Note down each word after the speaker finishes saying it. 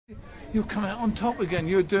you'll come out on top again.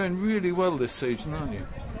 You're doing really well this season, aren't you?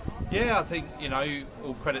 Yeah, I think, you know,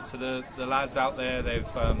 all credit to the lads out there. They've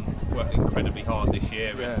worked incredibly hard this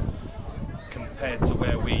year. Yeah. And compared to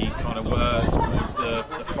where we kind of were towards the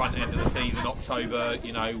front end of the season, October,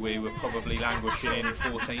 you know, we were probably languishing in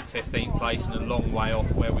 14th, 15th place and a long way off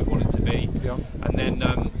where we wanted to be. Yeah. And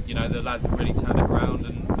then, you know, the lads have really turned it around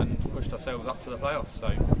and pushed ourselves up to the playoffs.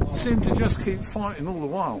 So seem to just keep fighting all the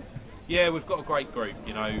while. yeah, we've got a great group.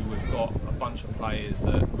 You know, we've got a bunch of players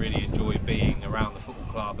that really enjoy being around the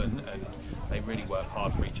football club, and they really work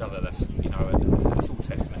hard for each other. That's, you know, and it's all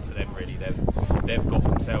testament to them. Really, they've got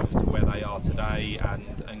themselves to where they are today,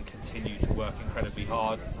 and continue to work incredibly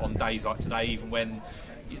hard on days like today, even when,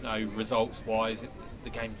 you know, results-wise, the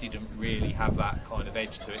game didn't really have that kind of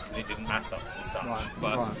edge to it because it didn't matter as such. Right,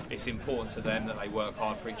 but right. It's important to them that they work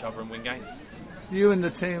hard for each other and win games. You and the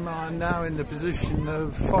team are now in the position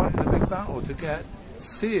of fighting a big battle to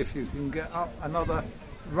see if you can get up another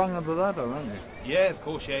rung of the ladder, aren't you? Yeah, of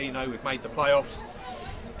course, yeah. You know, we've made the playoffs.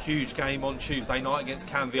 Huge game on Tuesday night against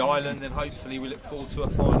Canvey Island, and hopefully we look forward to a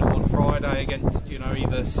final on Friday against, you know,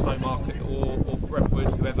 either Stowmarket or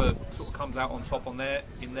Brentwood, whoever sort of comes out on top in their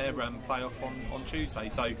playoff on Tuesday.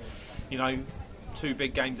 So, you know, two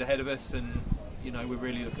big games ahead of us, and, you know, we're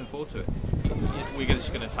really looking forward to it. We're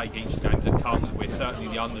just going to take each game that comes. We're certainly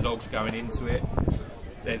the underdogs going into it.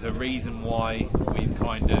 There's a reason why we've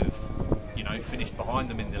kind of, you know, finished behind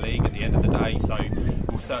them in the league at the end of the day, so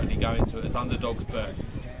we'll certainly go into it as underdogs. But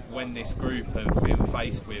when this group have been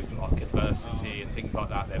faced with like adversity and things like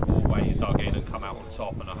that, they've always dug in and come out on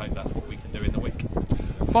top, and I hope that's what we can do in the week.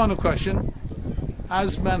 Final question.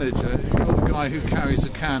 As manager, you're the guy who carries the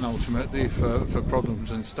can ultimately for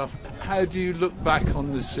problems and stuff. How do you look back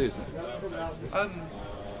on this season?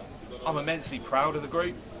 I'm immensely proud of the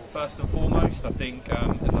group, first and foremost. I think,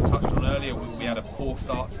 as I touched on earlier, we had a poor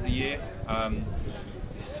start to the year.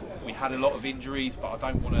 We had a lot of injuries, but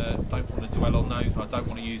I don't want to dwell on those. I don't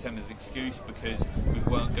want to use them as an excuse because we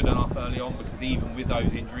weren't good enough early on. Because even with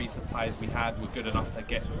those injuries, the players we had were good enough to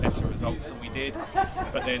get better results than we did.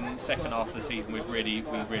 But then, second half of the season, we really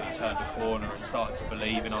turned a corner and started to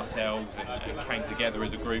believe in ourselves and came together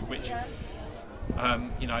as a group, which,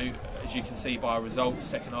 you know, as you can see by our results,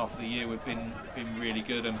 second half of the year we've been really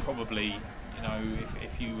good, and probably, you know,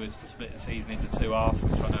 if you was to split the season into two halves,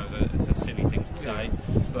 which I know is a silly thing to say,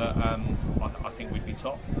 but I think we'd be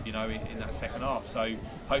top, you know, in that second half. So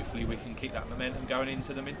hopefully we can keep that momentum going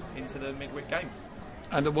into the midweek games.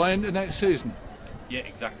 And away into next season. Yeah,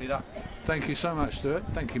 exactly that. Thank you so much, Stuart.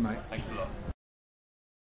 Thank you, mate. Thanks a lot.